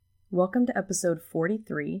Welcome to episode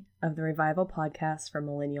 43 of the Revival Podcast for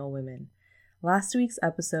Millennial Women. Last week's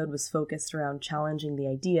episode was focused around challenging the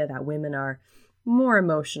idea that women are more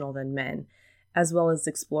emotional than men, as well as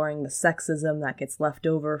exploring the sexism that gets left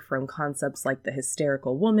over from concepts like the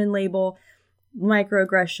hysterical woman label,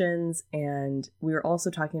 microaggressions, and we were also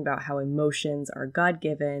talking about how emotions are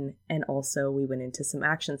God-given, and also we went into some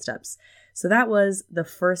action steps. So that was the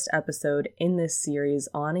first episode in this series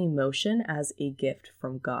on emotion as a gift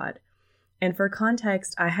from God. And for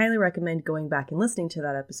context, I highly recommend going back and listening to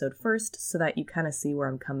that episode first so that you kind of see where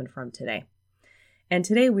I'm coming from today. And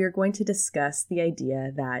today we are going to discuss the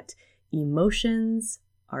idea that emotions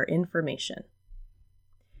are information.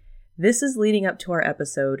 This is leading up to our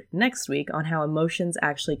episode next week on how emotions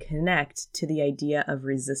actually connect to the idea of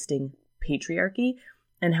resisting patriarchy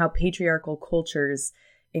and how patriarchal cultures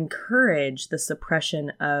encourage the suppression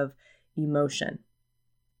of emotion.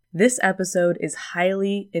 This episode is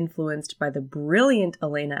highly influenced by the brilliant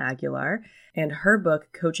Elena Aguilar, and her book,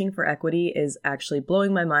 Coaching for Equity, is actually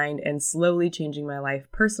blowing my mind and slowly changing my life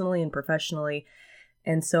personally and professionally.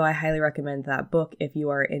 And so I highly recommend that book if you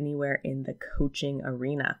are anywhere in the coaching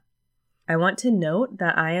arena. I want to note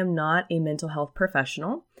that I am not a mental health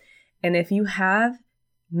professional, and if you have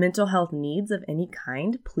mental health needs of any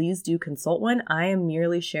kind, please do consult one. I am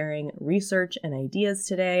merely sharing research and ideas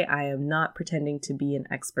today. I am not pretending to be an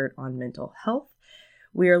expert on mental health.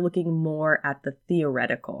 We are looking more at the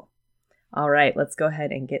theoretical. All right, let's go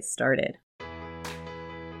ahead and get started.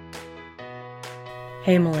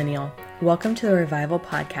 Hey Millennial, welcome to the Revival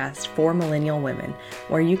Podcast for Millennial Women,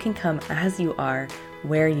 where you can come as you are,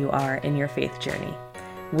 where you are in your faith journey.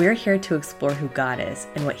 We're here to explore who God is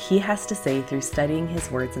and what He has to say through studying His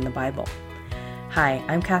words in the Bible. Hi,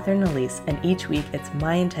 I'm Catherine Elise, and each week it's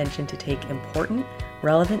my intention to take important,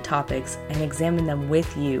 relevant topics and examine them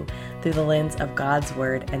with you through the lens of God's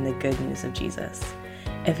Word and the good news of Jesus.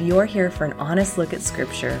 If you're here for an honest look at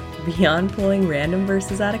Scripture, beyond pulling random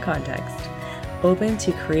verses out of context, open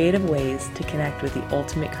to creative ways to connect with the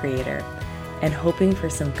ultimate Creator, and hoping for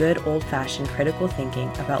some good old-fashioned critical thinking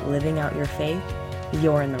about living out your faith,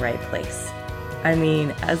 you're in the right place. I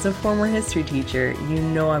mean, as a former history teacher, you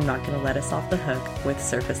know I'm not going to let us off the hook with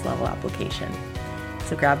surface level application.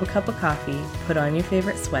 So grab a cup of coffee, put on your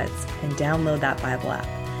favorite sweats, and download that Bible app.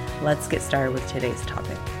 Let's get started with today's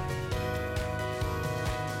topic.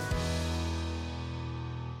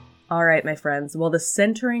 All right, my friends. Well, the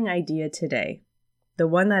centering idea today, the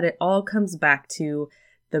one that it all comes back to,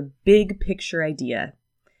 the big picture idea,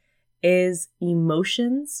 is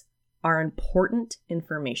emotions are important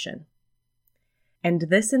information. And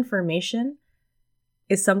this information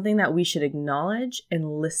is something that we should acknowledge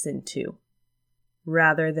and listen to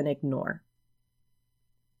rather than ignore.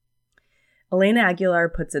 Elena Aguilar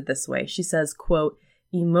puts it this way. She says, quote,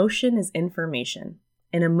 "Emotion is information.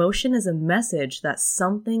 An emotion is a message that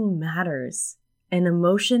something matters. An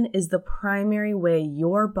emotion is the primary way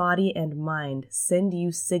your body and mind send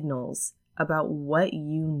you signals about what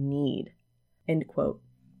you need." End quote.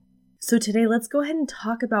 So today, let's go ahead and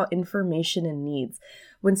talk about information and needs.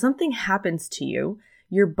 When something happens to you,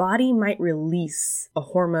 your body might release a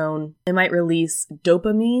hormone. It might release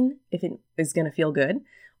dopamine if it is going to feel good,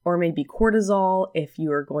 or maybe cortisol if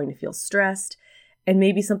you are going to feel stressed, and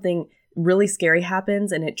maybe something really scary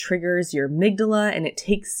happens and it triggers your amygdala and it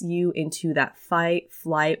takes you into that fight,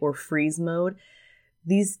 flight, or freeze mode.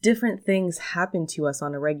 These different things happen to us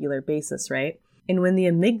on a regular basis, right? And when the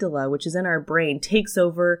amygdala, which is in our brain, takes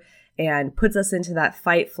over and puts us into that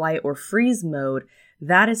fight, flight, or freeze mode,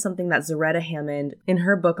 that is something that Zaretta Hammond, in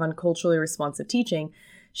her book on culturally responsive teaching,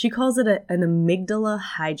 she calls it an amygdala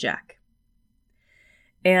hijack.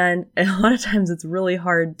 And a lot of times it's really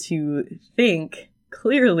hard to think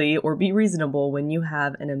clearly or be reasonable when you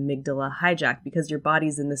have an amygdala hijack because your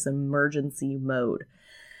body's in this emergency mode.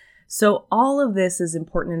 So all of this is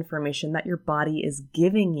important information that your body is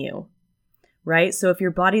giving you, right? So if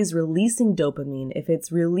your body's releasing dopamine, if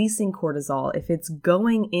it's releasing cortisol, if it's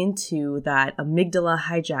going into that amygdala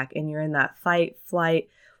hijack and you're in that fight, flight,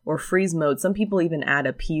 or freeze mode, some people even add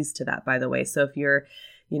appease to that, by the way. So if you're,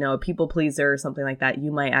 a people pleaser or something like that,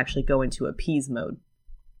 you might actually go into appease mode.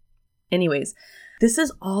 Anyways, this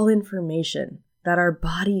is all information that our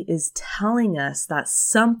body is telling us that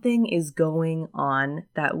something is going on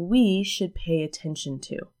that we should pay attention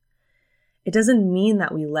to. It doesn't mean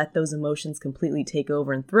that we let those emotions completely take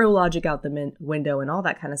over and throw logic out the window and all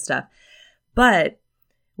that kind of stuff. But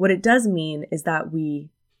what it does mean is that we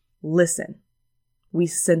listen, we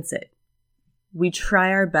sense it, we try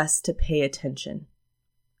our best to pay attention.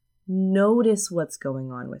 Notice what's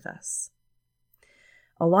going on with us.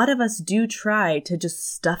 a lot of us do try to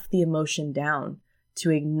just stuff the emotion down,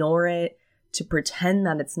 to ignore it, to pretend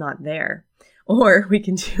that it's not there. Or we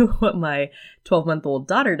can do what my 12-month-old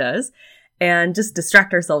daughter does and just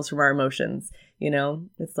distract ourselves from our emotions.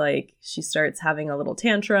 It's like she starts having a little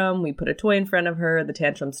tantrum. We put a toy in front of her, the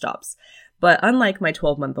tantrum stops. But unlike my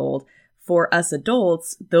 12-month-old, for us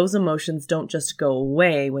adults, those emotions don't just go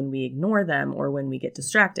away when we ignore them or when we get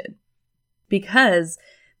distracted. Because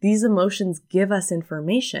these emotions give us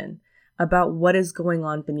information about what is going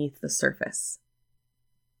on beneath the surface.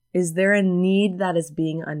 Is there a need that is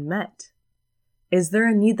being unmet? Is there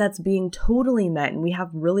a need that's being totally met and we have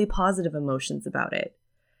really positive emotions about it?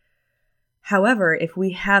 However, if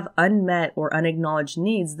we have unmet or unacknowledged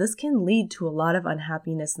needs, this can lead to a lot of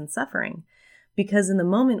unhappiness and suffering. Because in the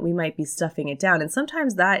moment, we might be stuffing it down. And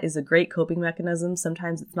sometimes that is a great coping mechanism.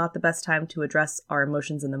 Sometimes it's not the best time to address our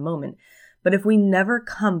emotions in the moment. But if we never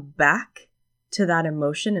come back to that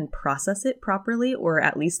emotion and process it properly, or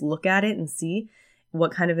at least look at it and see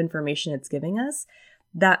what kind of information it's giving us,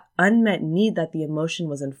 that unmet need that the emotion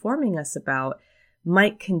was informing us about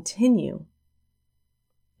might continue.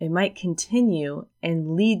 It might continue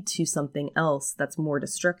and lead to something else that's more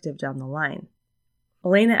destructive down the line.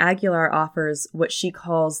 Elena Aguilar offers what she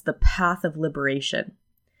calls the path of liberation,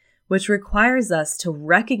 which requires us to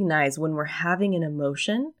recognize when we're having an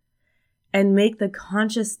emotion and make the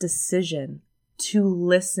conscious decision to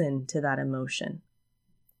listen to that emotion.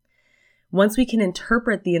 Once we can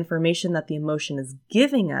interpret the information that the emotion is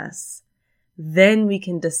giving us, then we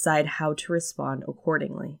can decide how to respond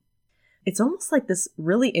accordingly. It's almost like this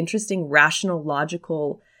really interesting, rational,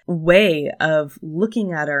 logical way of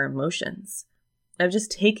looking at our emotions, of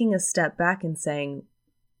just taking a step back and saying,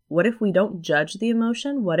 what if we don't judge the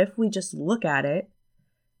emotion? What if we just look at it,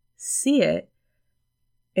 see it,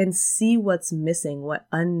 and see what's missing, what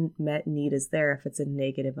unmet need is there if it's a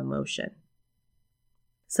negative emotion?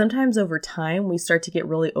 Sometimes over time, we start to get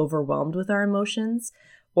really overwhelmed with our emotions,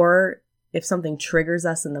 or if something triggers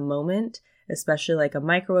us in the moment, especially like a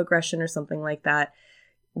microaggression or something like that,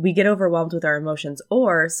 we get overwhelmed with our emotions.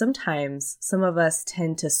 Or sometimes some of us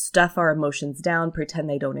tend to stuff our emotions down, pretend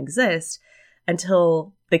they don't exist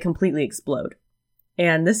until they completely explode.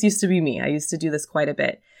 And this used to be me. I used to do this quite a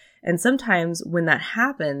bit. And sometimes when that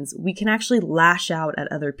happens, we can actually lash out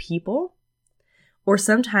at other people. Or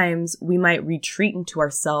sometimes we might retreat into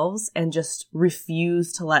ourselves and just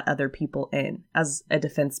refuse to let other people in as a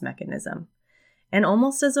defense mechanism. And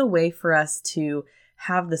almost as a way for us to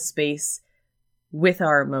have the space with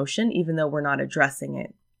our emotion, even though we're not addressing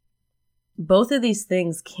it. Both of these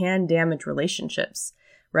things can damage relationships,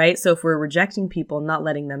 right? So if we're rejecting people, not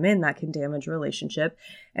letting them in, that can damage a relationship.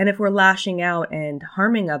 And if we're lashing out and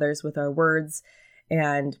harming others with our words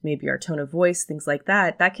and maybe our tone of voice, things like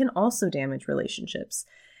that, that can also damage relationships.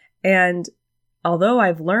 And although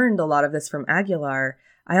I've learned a lot of this from Aguilar,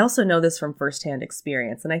 I also know this from firsthand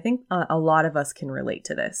experience. And I think a lot of us can relate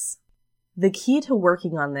to this. The key to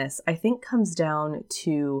working on this, I think, comes down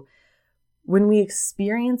to when we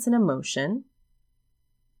experience an emotion,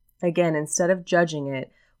 again, instead of judging it,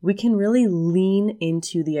 we can really lean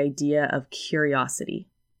into the idea of curiosity.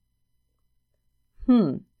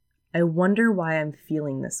 I wonder why I'm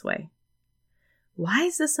feeling this way. Why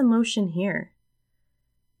is this emotion here?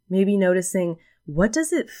 Maybe noticing, what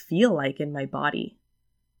does it feel like in my body?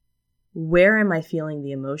 Where am I feeling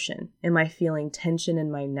the emotion? Am I feeling tension in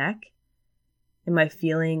my neck? Am I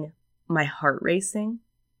feeling my heart racing?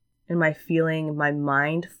 Am I feeling my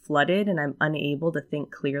mind flooded and I'm unable to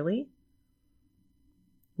think clearly?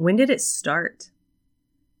 When did it start?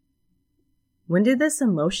 When did this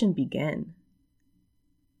emotion begin?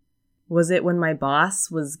 Was it when my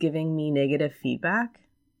boss was giving me negative feedback?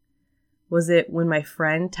 Was it when my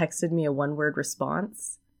friend texted me a one-word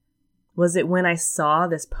response? Was it when I saw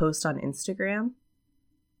this post on Instagram?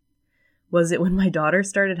 Was it when my daughter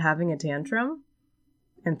started having a tantrum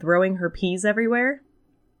and throwing her peas everywhere?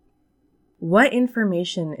 What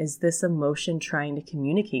information is this emotion trying to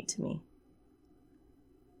communicate to me?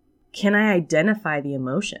 Can I identify the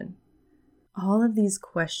emotion? All of these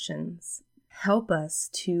questions help us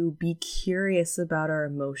to be curious about our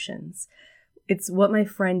emotions. It's what my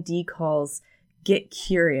friend Dee calls get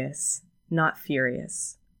curious, not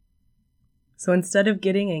furious. So instead of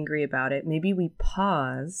getting angry about it, maybe we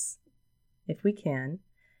pause, if we can,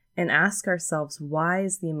 and ask ourselves, why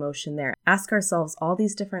is the emotion there? Ask ourselves all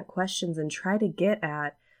these different questions and try to get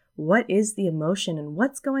at what is the emotion and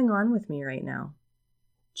what's going on with me right now.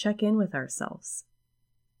 Check in with ourselves.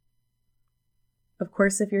 Of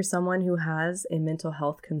course, if you're someone who has a mental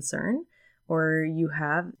health concern or you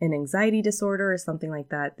have an anxiety disorder or something like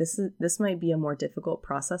that, this might be a more difficult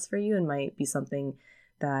process for you and might be something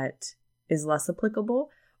that is less applicable,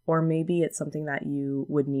 or maybe it's something that you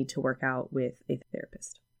would need to work out with a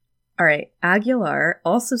therapist. All right, Aguilar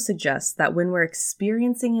also suggests that when we're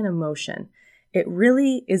experiencing an emotion,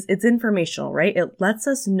 it's informational, right? It lets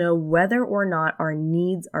us know whether or not our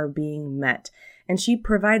needs are being met. And she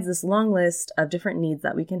provides this long list of different needs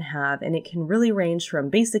that we can have, and it can really range from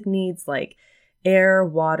basic needs like air,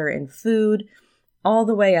 water, and food, all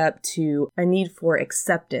the way up to a need for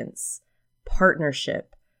acceptance,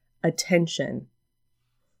 partnership, attention,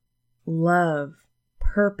 love,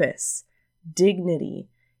 purpose, dignity,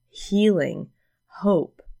 healing,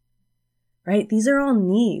 hope, right? These are all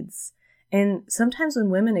needs. And sometimes when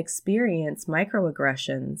women experience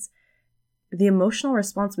microaggressions, the emotional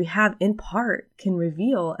response we have in part can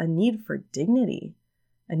reveal a need for dignity,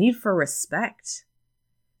 a need for respect,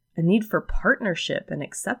 a need for partnership and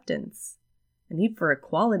acceptance, a need for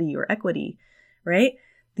equality or equity, right?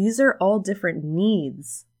 These are all different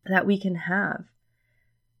needs that we can have.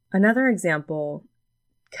 Another example,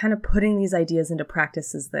 kind of putting these ideas into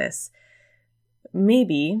practice, is this.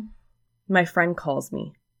 Maybe my friend calls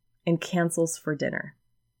me and cancels for dinner.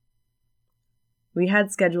 We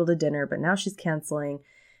had scheduled a dinner, but now she's canceling.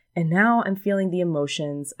 And now I'm feeling the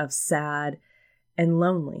emotions of sad and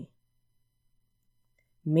lonely.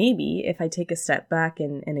 Maybe if I take a step back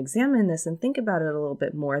and examine this and think about it a little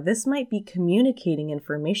bit more, this might be communicating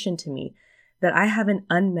information to me that I have an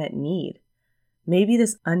unmet need. Maybe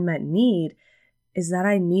this unmet need is that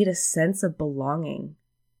I need a sense of belonging.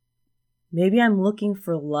 Maybe I'm looking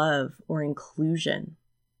for love or inclusion.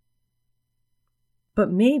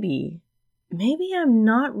 But maybe I'm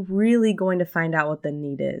not really going to find out what the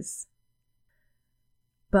need is.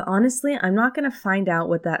 But honestly, I'm not going to find out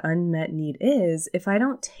what that unmet need is if I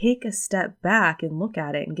don't take a step back and look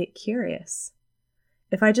at it and get curious.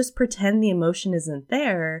 If I just pretend the emotion isn't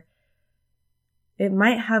there, it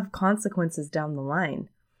might have consequences down the line.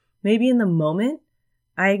 Maybe in the moment,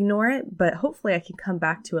 I ignore it, but hopefully I can come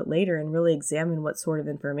back to it later and really examine what sort of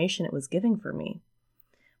information it was giving for me.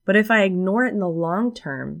 But if I ignore it in the long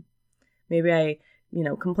term, maybe I,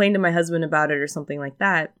 complain to my husband about it or something like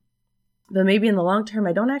that, but maybe in the long term,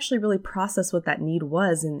 I don't actually really process what that need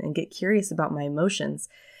was and get curious about my emotions.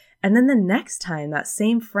 And then the next time that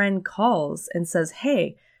same friend calls and says,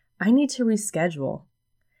 hey, I need to reschedule.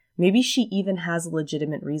 Maybe she even has a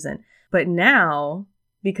legitimate reason. But now,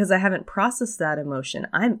 because I haven't processed that emotion,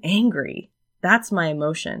 I'm angry. That's my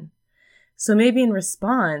emotion. So maybe in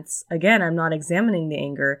response, again, I'm not examining the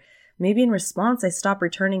anger. Maybe in response, I stop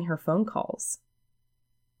returning her phone calls.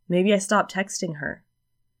 Maybe I stop texting her.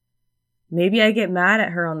 Maybe I get mad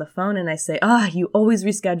at her on the phone and I say, you always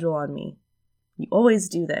reschedule on me. You always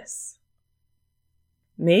do this.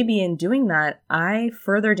 Maybe in doing that, I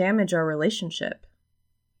further damage our relationship.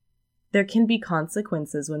 There can be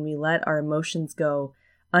consequences when we let our emotions go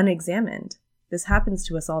unexamined. This happens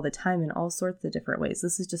to us all the time in all sorts of different ways.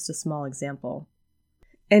 This is just a small example.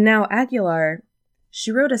 And now Aguilar,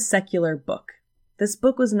 she wrote a secular book. This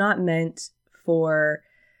book was not meant for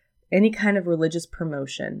any kind of religious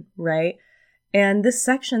promotion, right? And this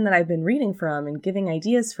section that I've been reading from and giving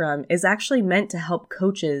ideas from is actually meant to help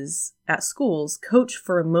coaches at schools coach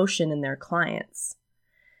for emotion in their clients.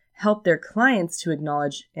 Help their clients to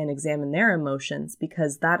acknowledge and examine their emotions,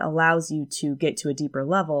 because that allows you to get to a deeper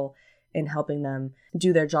level in helping them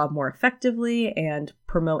do their job more effectively and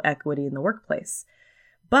promote equity in the workplace.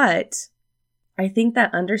 But I think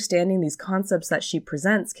that understanding these concepts that she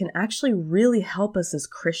presents can actually really help us as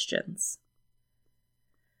Christians.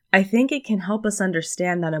 I think it can help us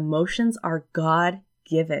understand that emotions are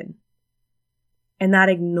God-given and that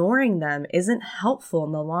ignoring them isn't helpful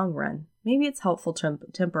in the long run. Maybe it's helpful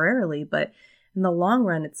temporarily, but in the long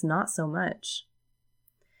run, it's not so much.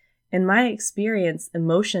 In my experience,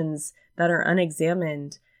 emotions that are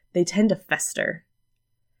unexamined, they tend to fester.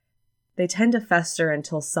 They tend to fester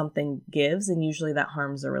until something gives, and usually that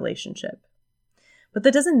harms a relationship. But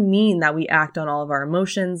that doesn't mean that we act on all of our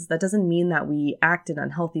emotions. That doesn't mean that we act in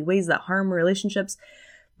unhealthy ways that harm relationships.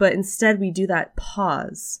 But instead, we do that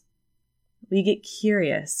pause. We get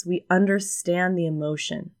curious. We understand the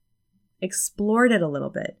emotion. Explored it a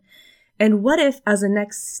little bit. And what if, as a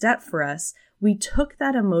next step for us, we took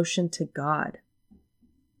that emotion to God?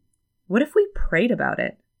 What if we prayed about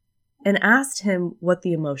it and asked Him what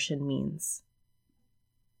the emotion means?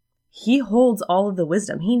 He holds all of the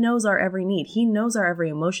wisdom. He knows our every need. He knows our every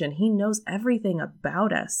emotion. He knows everything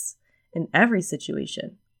about us in every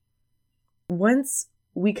situation. Once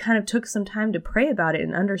we kind of took some time to pray about it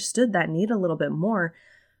and understood that need a little bit more,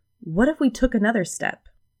 What if we took another step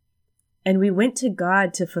and we went to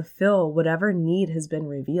God to fulfill whatever need has been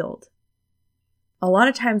revealed? A lot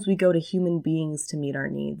of times we go to human beings to meet our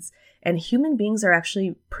needs, and human beings are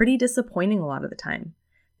actually pretty disappointing a lot of the time.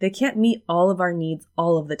 They can't meet all of our needs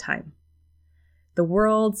all of the time. The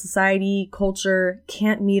world, society, culture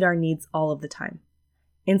can't meet our needs all of the time.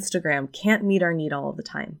 Instagram can't meet our need all of the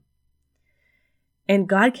time. And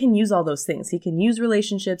God can use all those things. He can use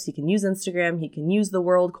relationships. He can use Instagram. He can use the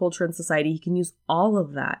world, culture, and society. He can use all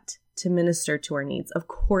of that to minister to our needs. Of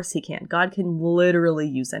course he can. God can literally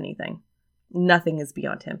use anything. Nothing is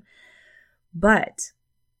beyond him. But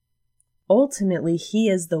ultimately, he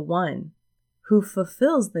is the one who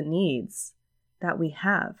fulfills the needs that we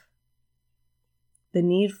have. The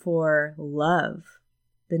need for love,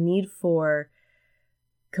 the need for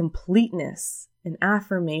completeness and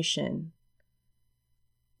affirmation,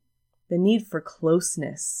 the need for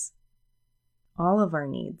closeness, all of our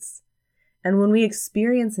needs. And when we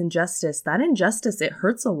experience injustice, that injustice, it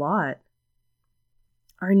hurts a lot.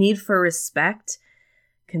 Our need for respect,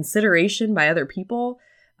 consideration by other people,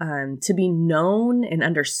 to be known and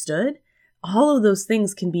understood, all of those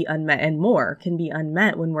things can be unmet, and more can be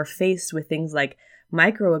unmet when we're faced with things like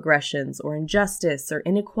microaggressions or injustice or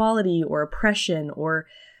inequality or oppression or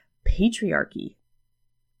patriarchy.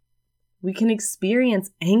 We can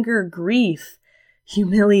experience anger, grief,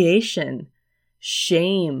 humiliation,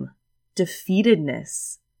 shame,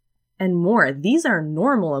 defeatedness, and more. These are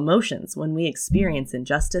normal emotions when we experience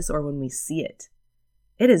injustice or when we see it.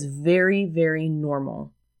 It is very, very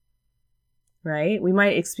normal, right? We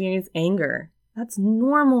might experience anger. That's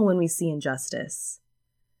normal when we see injustice.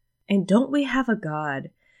 And don't we have a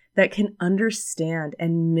God that can understand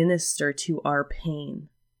and minister to our pain?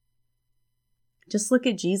 Just look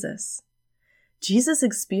at Jesus. Jesus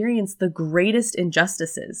experienced the greatest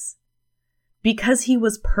injustices because he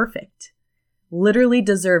was perfect. Literally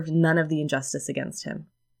deserved none of the injustice against him.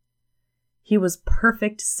 He was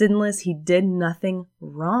perfect, sinless. He did nothing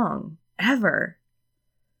wrong, ever.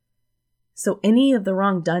 So any of the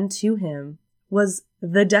wrong done to him was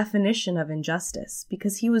the definition of injustice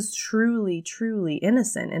because he was truly, truly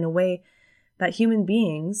innocent in a way that human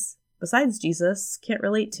beings, besides Jesus, can't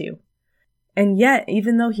relate to. And yet,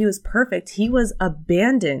 even though he was perfect, he was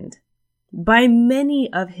abandoned by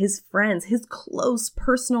many of his friends, his close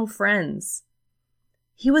personal friends.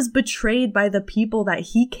 He was betrayed by the people that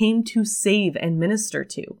he came to save and minister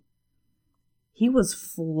to. He was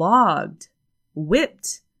flogged,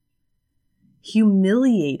 whipped,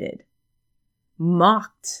 humiliated,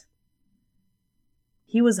 mocked.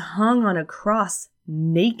 He was hung on a cross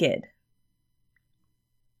naked.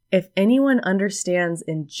 If anyone understands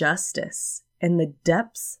injustice and the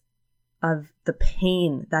depths of the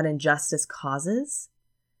pain that injustice causes,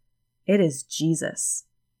 it is Jesus.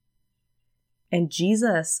 And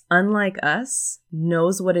Jesus, unlike us,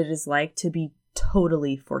 knows what it is like to be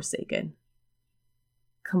totally forsaken.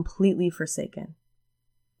 Completely forsaken.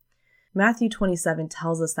 Matthew 27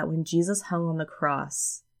 tells us that when Jesus hung on the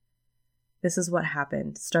cross, this is what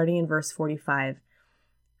happened, starting in verse 45.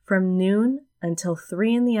 From noon until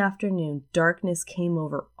 3 p.m, darkness came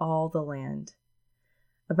over all the land.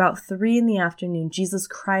 About 3 p.m, Jesus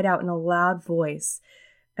cried out in a loud voice,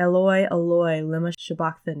 Eloi, Eloi, lema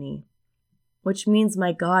sabachthani, which means,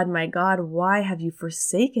 my God, why have you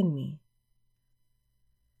forsaken me?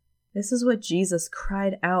 This is what Jesus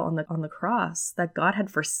cried out on the cross, that God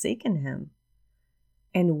had forsaken him.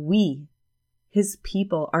 And we, his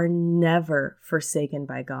people, are never forsaken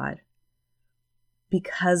by God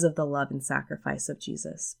because of the love and sacrifice of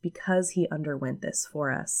Jesus, because he underwent this for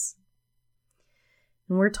us.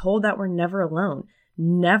 And we're told that we're never alone,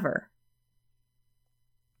 never.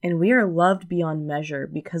 And we are loved beyond measure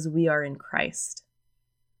because we are in Christ.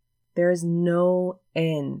 There is no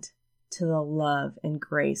end to the love and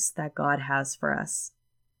grace that God has for us.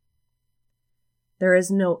 There is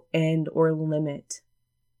no end or limit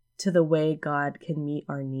to the way God can meet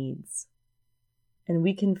our needs. And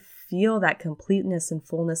we can feel that completeness and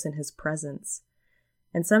fullness in his presence.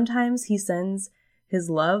 And sometimes he sends his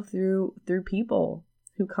love through people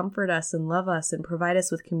who comfort us and love us and provide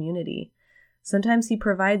us with community. Sometimes he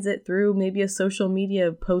provides it through maybe a social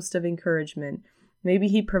media post of encouragement. Maybe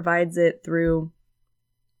he provides it through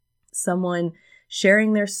someone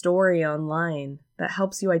sharing their story online that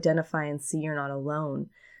helps you identify and see you're not alone.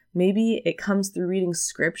 Maybe it comes through reading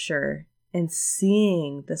scripture and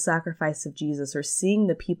seeing the sacrifice of Jesus, or seeing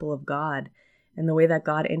the people of God and the way that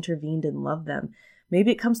God intervened and loved them.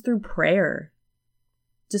 Maybe it comes through prayer,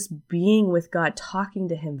 just being with God, talking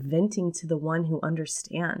to him, venting to the one who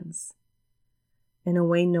understands in a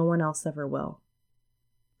way no one else ever will.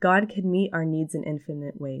 God can meet our needs in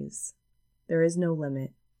infinite ways. There is no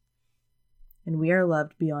limit, and we are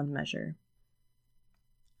loved beyond measure.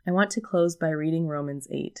 I want to close by reading Romans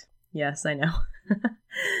 8. Yes, I know.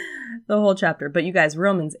 The whole chapter. But you guys,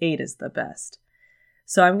 Romans 8 is the best.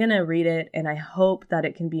 So I'm going to read it, and I hope that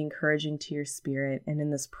it can be encouraging to your spirit and in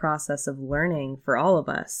this process of learning for all of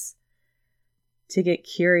us to get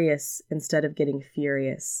curious instead of getting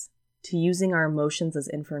furious, to using our emotions as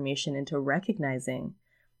information and to recognizing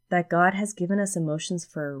that God has given us emotions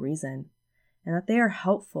for a reason and that they are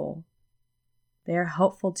helpful. They are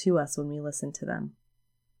helpful to us when we listen to them.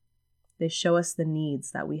 They show us the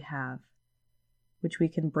needs that we have, which we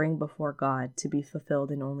can bring before God to be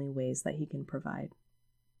fulfilled in only ways that He can provide.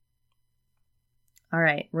 All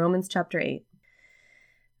right, Romans chapter 8.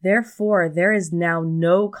 Therefore, there is now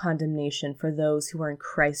no condemnation for those who are in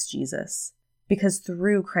Christ Jesus, because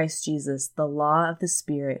through Christ Jesus, the law of the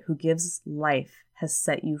Spirit who gives life has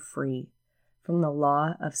set you free from the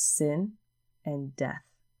law of sin and death.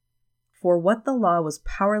 For what the law was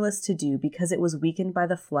powerless to do because it was weakened by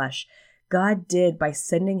the flesh, God did by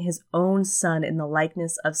sending His own Son in the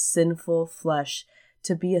likeness of sinful flesh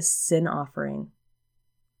to be a sin offering.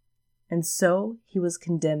 And so He was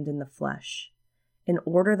condemned in the flesh, in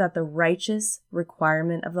order that the righteous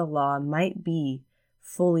requirement of the law might be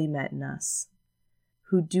fully met in us,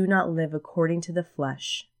 who do not live according to the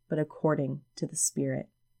flesh, but according to the Spirit.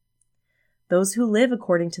 Those who live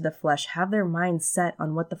according to the flesh have their minds set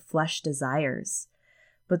on what the flesh desires,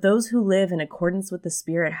 but those who live in accordance with the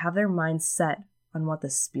Spirit have their minds set on what the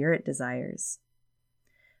Spirit desires.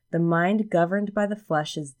 The mind governed by the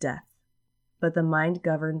flesh is death, but the mind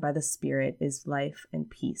governed by the Spirit is life and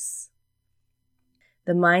peace.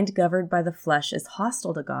 The mind governed by the flesh is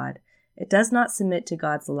hostile to God. It does not submit to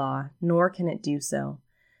God's law, nor can it do so.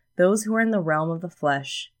 Those who are in the realm of the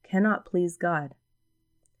flesh cannot please God.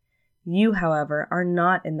 You, however, are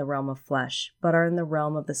not in the realm of flesh, but are in the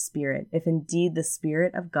realm of the Spirit, if indeed the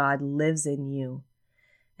Spirit of God lives in you.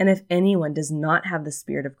 And if anyone does not have the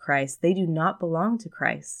Spirit of Christ, they do not belong to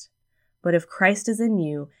Christ. But if Christ is in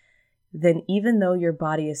you, then even though your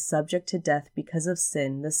body is subject to death because of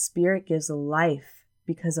sin, the Spirit gives life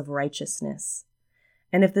because of righteousness.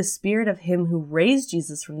 And if the Spirit of Him who raised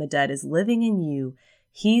Jesus from the dead is living in you,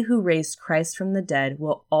 He who raised Christ from the dead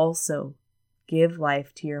will also give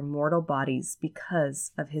life to your mortal bodies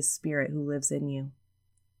because of His Spirit who lives in you.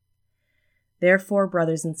 Therefore,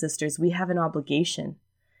 brothers and sisters, we have an obligation,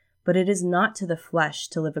 but it is not to the flesh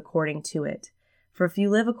to live according to it. For if you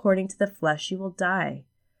live according to the flesh, you will die.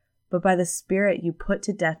 But by the Spirit you put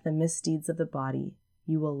to death the misdeeds of the body,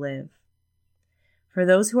 you will live. For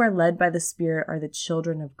those who are led by the Spirit are the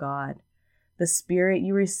children of God. The Spirit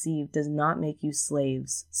you received does not make you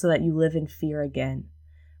slaves, so that you live in fear again.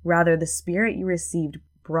 Rather, the Spirit you received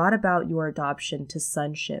brought about your adoption to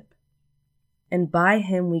sonship. And by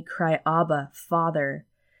Him we cry, Abba, Father.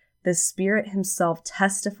 The Spirit Himself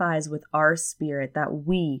testifies with our spirit that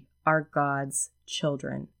we are God's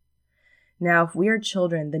children. Now, if we are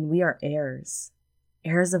children, then we are heirs,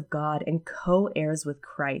 heirs of God and co-heirs with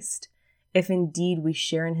Christ, if indeed we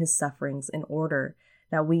share in His sufferings in order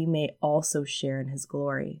that we may also share in His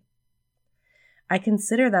glory. I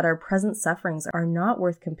consider that our present sufferings are not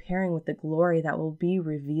worth comparing with the glory that will be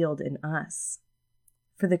revealed in us.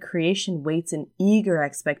 For the creation waits in eager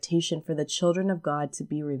expectation for the children of God to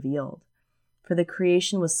be revealed. For the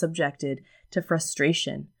creation was subjected to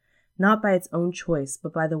frustration, not by its own choice,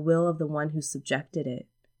 but by the will of the one who subjected it,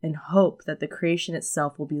 in hope that the creation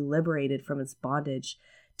itself will be liberated from its bondage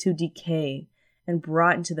to decay and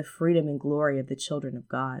brought into the freedom and glory of the children of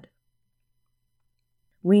God.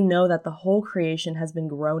 We know that the whole creation has been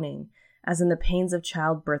groaning, as in the pains of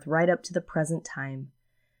childbirth, right up to the present time.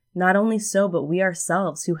 Not only so, but we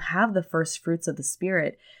ourselves, who have the first fruits of the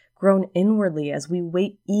Spirit, groan inwardly as we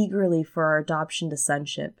wait eagerly for our adoption to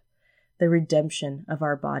sonship, the redemption of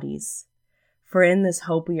our bodies. For in this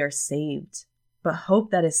hope we are saved. But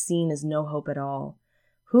hope that is seen is no hope at all.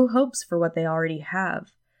 Who hopes for what they already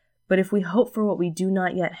have? But if we hope for what we do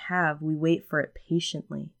not yet have, we wait for it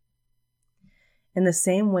patiently. In the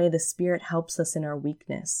same way, the Spirit helps us in our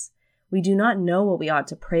weakness. We do not know what we ought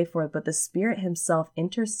to pray for, but the Spirit Himself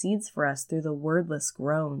intercedes for us through the wordless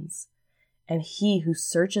groans. And He who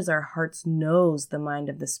searches our hearts knows the mind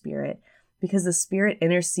of the Spirit, because the Spirit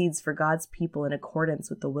intercedes for God's people in accordance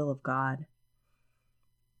with the will of God.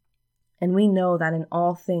 And we know that in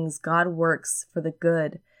all things God works for the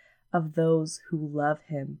good of those who love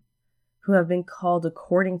Him, who have been called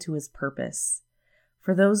according to His purpose.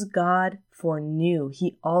 For those God foreknew,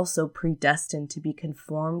 He also predestined to be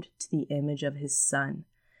conformed to the image of His Son,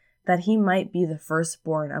 that he might be the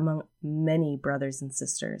firstborn among many brothers and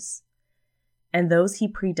sisters. And those he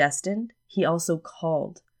predestined, he also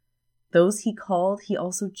called. Those he called, he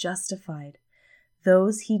also justified.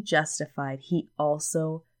 Those he justified, he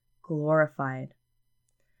also glorified.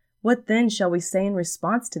 What then shall we say in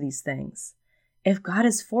response to these things? If God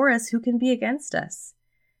is for us, who can be against us?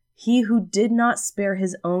 He who did not spare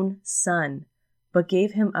his own Son, but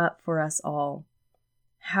gave him up for us all,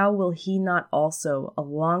 how will he not also,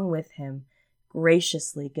 along with him,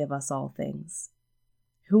 graciously give us all things?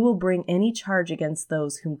 Who will bring any charge against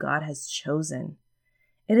those whom God has chosen?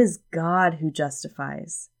 It is God who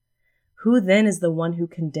justifies. Who then is the one who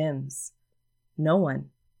condemns? No one.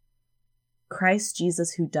 Christ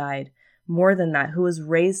Jesus, who died, more than that, who was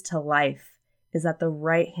raised to life, is at the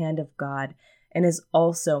right hand of God and is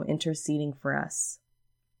also interceding for us.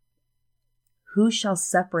 Who shall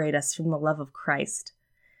separate us from the love of Christ?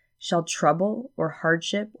 Shall trouble or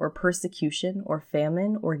hardship or persecution or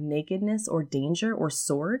famine or nakedness or danger or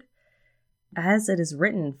sword? As it is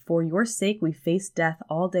written, for your sake we face death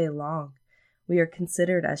all day long. We are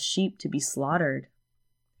considered as sheep to be slaughtered.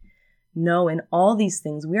 No, in all these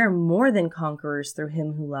things we are more than conquerors through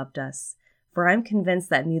him who loved us. For I am convinced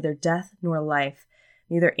that neither death nor life,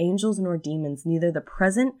 neither angels nor demons, neither the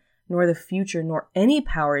present nor the future, nor any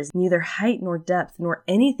powers, neither height nor depth, nor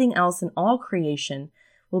anything else in all creation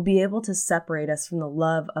will be able to separate us from the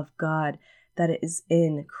love of God that is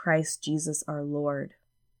in Christ Jesus our Lord.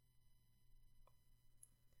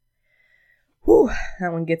 Whew,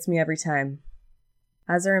 that one gets me every time.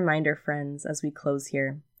 As a reminder, friends, as we close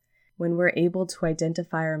here, when we're able to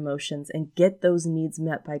identify our emotions and get those needs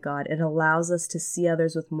met by God, it allows us to see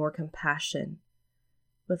others with more compassion,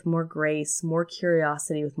 with more grace, more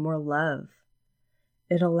curiosity, with more love.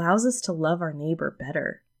 It allows us to love our neighbor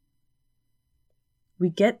better. We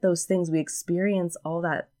get those things, we experience all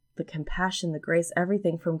that, the compassion, the grace,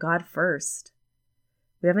 everything from God first.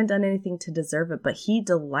 We haven't done anything to deserve it, but he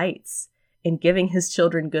delights in giving his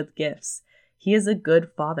children good gifts. He is a good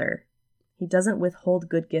father. He doesn't withhold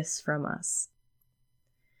good gifts from us.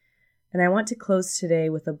 And I want to close today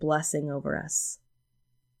with a blessing over us.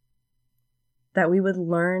 That we would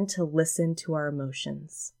learn to listen to our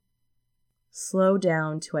emotions. Slow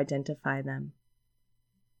down to identify them.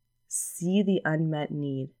 See the unmet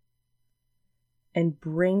need. And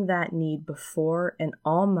bring that need before an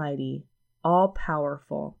almighty,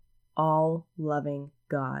 all-powerful, all-loving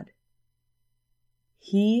God.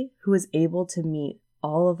 He who is able to meet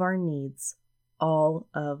all of our needs all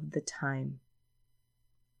of the time.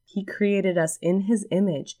 He created us in his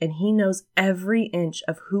image, and he knows every inch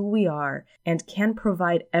of who we are and can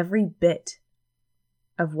provide every bit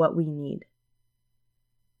of what we need.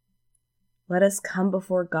 Let us come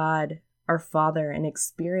before God, our Father, and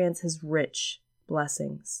experience his rich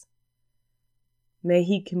blessings. May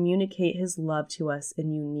he communicate his love to us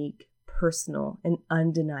in unique, personal, and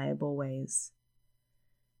undeniable ways.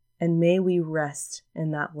 And may we rest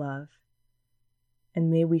in that love.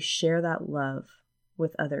 And may we share that love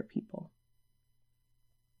with other people.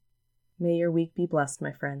 May your week be blessed,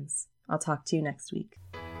 my friends. I'll talk to you next week.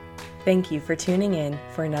 Thank you for tuning in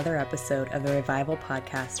for another episode of the Revival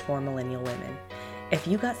Podcast for Millennial Women. If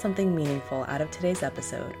you got something meaningful out of today's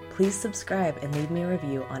episode, please subscribe and leave me a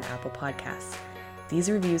review on Apple Podcasts.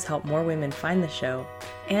 These reviews help more women find the show,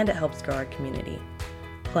 and it helps grow our community.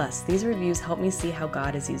 Plus, these reviews help me see how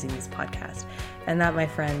God is using this podcast, and that, my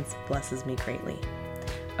friends, blesses me greatly.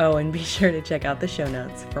 Oh, and be sure to check out the show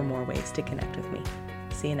notes for more ways to connect with me.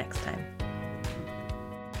 See you next time.